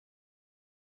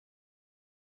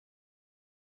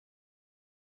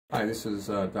Hi, this is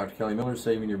Dr. Kelly Miller,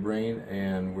 Saving Your Brain,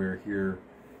 and we're here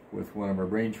with one of our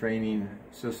brain training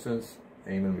assistants,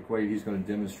 Eamon McQuaid. He's going to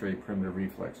demonstrate primitive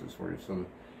reflexes for you. So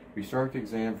we start the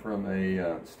exam from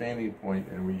a standing point,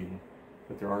 and we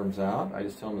put their arms out. I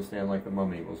just tell them to stand like the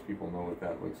mummy. Most people know what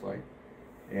that looks like.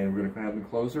 And we're going to have them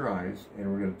close their eyes,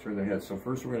 and we're going to turn their head. So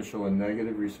first we're going to show a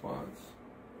negative response.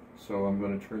 So I'm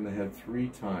going to turn the head 3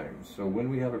 times. So when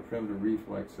we have a primitive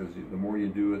reflex, the more you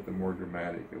do it, the more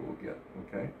dramatic it will get,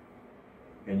 okay?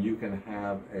 And you can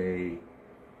have a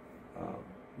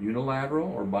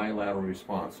unilateral or bilateral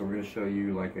response. So we're going to show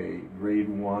you like a grade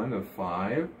 1 of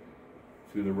 5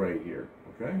 to the right here,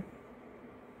 okay?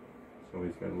 So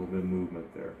he's got a little bit of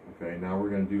movement there, okay? Now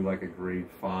we're going to do like a grade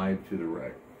 5 to the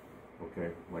right, okay?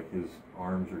 Like his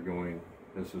arms are going,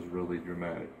 this is really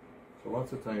dramatic. So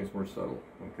lots of times more subtle,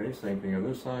 okay? Same thing on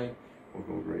this side. We'll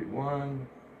go grade 1.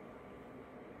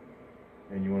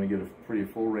 And you want to get a pretty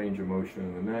full range of motion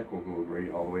in the neck. We'll go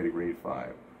all the way to grade 5.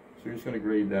 So you're just going to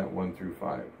grade that 1 through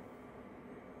 5.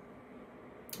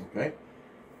 Okay?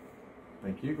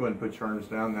 Thank you. Go ahead and put your arms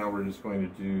down. Now we're just going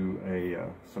to do a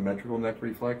symmetrical neck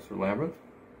reflex or labyrinth.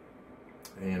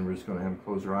 And we're just going to have them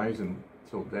close their eyes and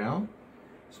tilt down.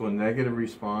 So a negative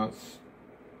response,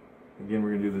 again,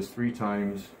 we're going to do this 3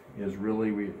 times, is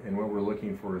really, and what we're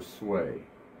looking for is sway.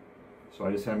 So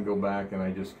I just have them go back and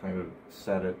I just kind of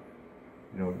set it,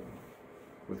 you know,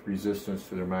 with resistance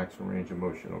to their maximum range of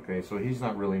motion, okay? So he's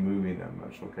not really moving that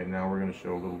much, okay? Now we're going to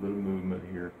show a little bit of movement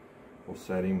here. We'll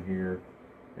set him here,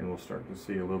 and we'll start to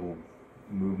see a little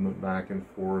movement back and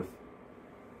forth.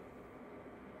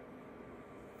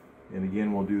 And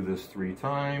again, we'll do this 3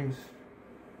 times.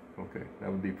 Okay,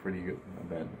 that would be pretty good, not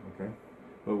bad, okay?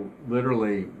 But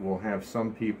literally, we'll have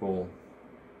some people,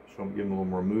 give them a little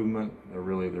more movement. They're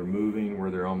moving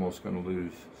where they're almost going to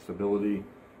lose stability.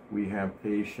 We have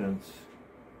patients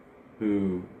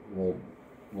who will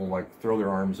like throw their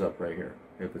arms up right here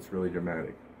if it's really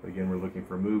dramatic. But again, we're looking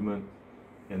for movement,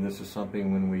 and this is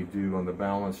something when we do on the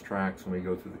balance tracks, when we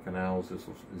go through the canals, this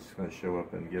is going to show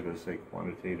up and give us a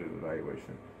quantitative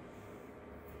evaluation.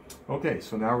 Okay,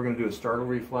 so now we're going to do a startle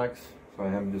reflex. So I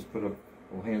have them just put up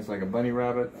little hands like a bunny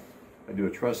rabbit. I do a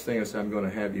trust thing, so I'm going to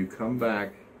have you come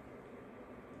back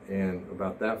and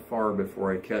about that far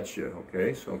before I catch you,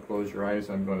 okay? So close your eyes.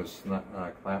 I'm going to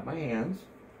clap my hands,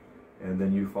 and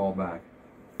then you fall back.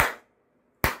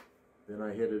 Then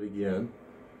I hit it again.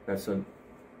 That's a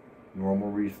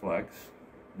normal reflex.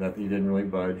 Nothing, you didn't really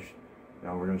budge.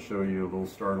 Now we're going to show you a little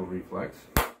startle reflex.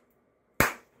 Okay.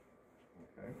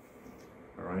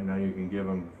 All right, now you can give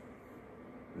them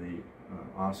the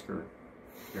Oscar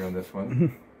here on this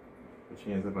one. Put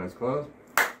your hands up, eyes closed.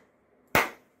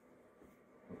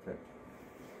 Okay.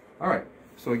 All right.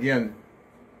 So again,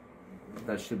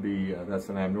 that should be, that's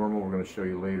an abnormal. We're going to show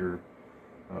you later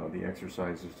the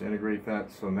exercises to integrate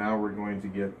that. So now we're going to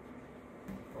get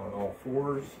on all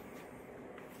 4s.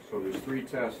 So there's 3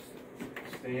 tests: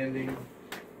 standing.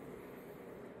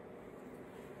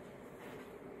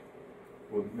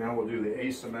 Now we'll do the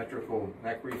asymmetrical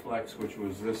neck reflex, which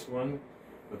was this one,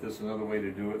 but this is another way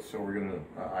to do it. So we're going to,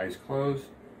 eyes closed,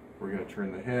 we're going to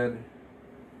turn the head.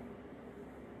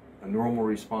 A normal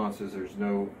response is there's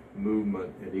no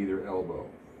movement at either elbow.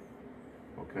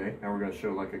 Okay, now we're going to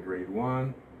show like a grade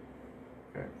 1.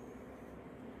 Okay,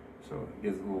 so it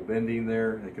gives a little bending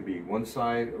there. It could be one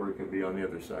side or it could be on the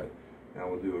other side. Now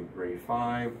we'll do a grade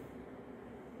 5.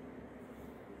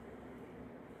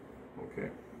 Okay,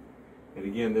 and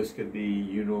again, this could be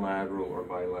unilateral or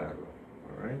bilateral.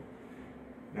 All right,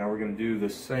 now we're going to do the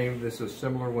same. This is a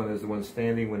similar one as the one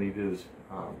standing when he did his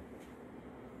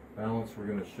balance. We're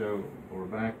going to show lower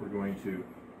back. We're going to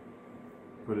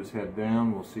put his head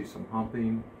down. We'll see some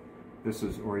humping. This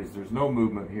is, there's no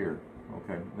movement here.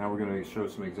 Okay, now we're going to show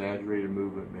some exaggerated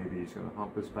movement. Maybe he's going to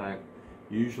hump his back.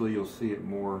 Usually you'll see it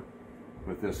more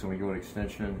with this. When we go to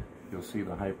extension, you'll see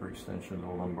the hyperextension of the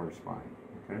lumbar spine.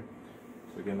 Okay,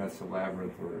 so again, that's the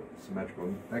labyrinth or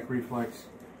symmetrical neck reflex.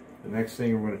 The next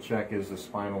thing we're going to check is the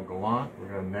spinal galant. We're going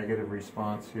to have a negative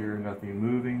response here, nothing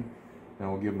moving.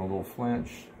 Now we'll give him a little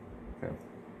flinch. Okay,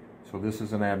 so this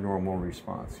is an abnormal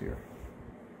response here.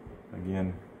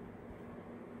 Again,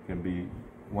 it can be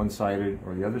one-sided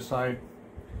or the other side.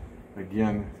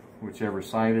 Again, whichever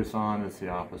side it's on, it's the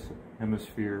opposite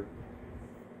hemisphere.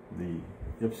 The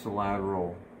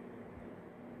ipsilateral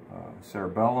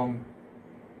cerebellum,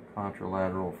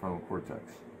 contralateral frontal cortex.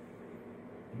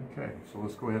 Okay, so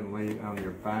let's go ahead and lay it on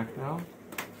your back now.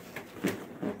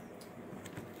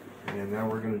 And now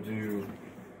we're going to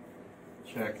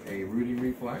check a Rudy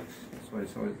reflex. So I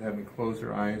just always have them close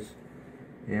their eyes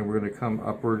and we're going to come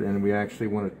upward, and we actually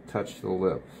want to touch the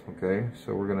lips. Okay,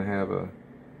 so we're going to have a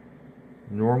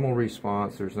normal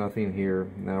response. There's nothing here.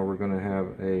 Now we're going to have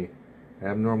a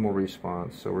abnormal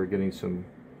response, so we're getting some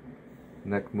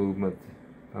neck movement,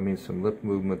 some lip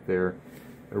movement there.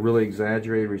 A really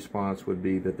exaggerated response would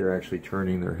be that they're actually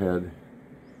turning their head.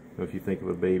 So if you think of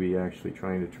a baby actually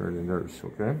trying to turn the nurse,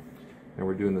 okay? And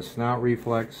we're doing the snout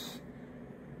reflex.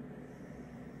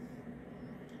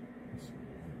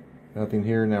 Nothing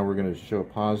here. Now we're going to show a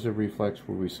positive reflex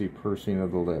where we see pursing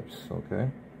of the lips, okay?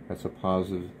 That's a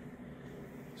positive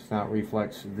snout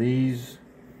reflex. These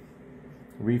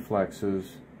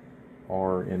reflexes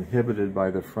are inhibited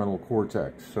by the frontal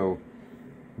cortex. So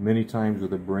many times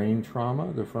with a brain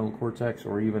trauma, the frontal cortex,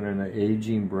 or even in an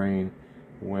aging brain,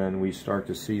 when we start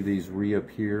to see these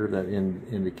reappear, that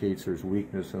indicates there's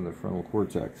weakness in the frontal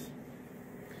cortex.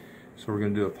 So we're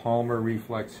going to do a palmar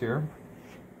reflex here.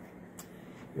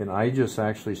 And I just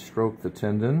actually stroke the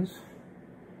tendons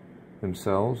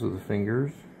themselves with the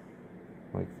fingers,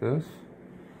 like this.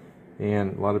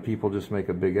 And a lot of people just make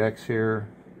a big X here.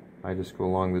 I just go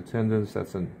along the tendons.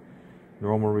 That's a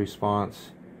normal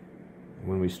response.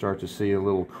 When we start to see a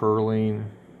little curling,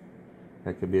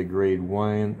 that could be a grade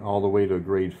 1, all the way to a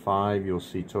grade 5, you'll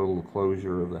see total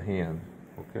closure of the hand.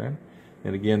 Okay?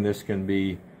 And again, this can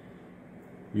be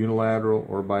unilateral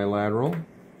or bilateral.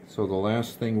 So the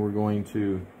last thing we're going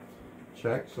to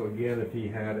check, so again, if he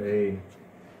had a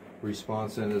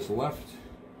response in his left,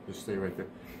 just stay right there,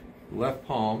 left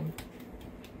palm,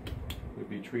 would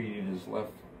be treating his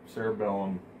left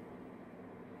cerebellum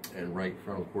and right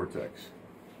frontal cortex.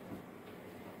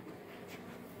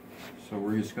 So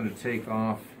we're just going to take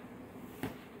off the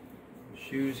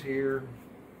shoes here.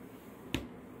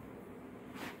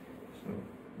 So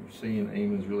we're seeing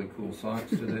Eamon's really cool socks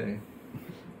today.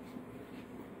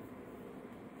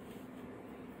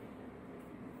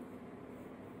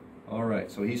 All right,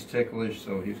 so he's ticklish,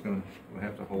 so we'll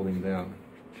have to hold him down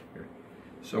here.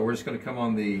 So we're just going to come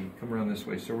around this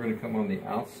way. So we're going to come on the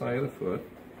outside of the foot,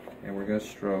 and we're going to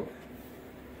stroke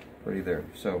right there.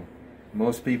 So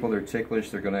most people, they're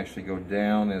ticklish, they're going to actually go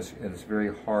down, and it's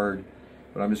very hard.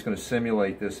 But I'm just going to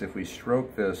simulate this. If we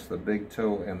stroke this, the big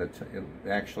toe and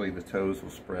actually the toes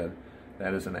will spread.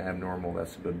 That is an abnormal.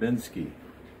 That's a Babinski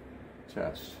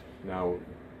test. Now,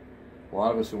 a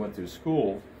lot of us who went through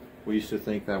school, we used to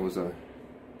think that was a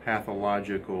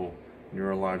pathological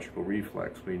neurological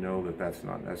reflex. We know that that's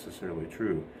not necessarily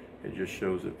true. It just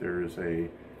shows that there is a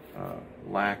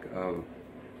lack of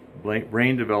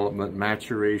brain development,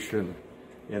 maturation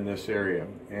in this area.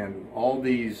 And all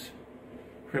these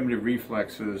primitive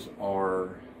reflexes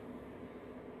will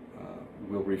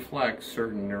reflect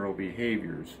certain neural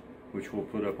behaviors, which we'll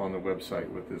put up on the website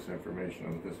with this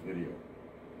information, with this video.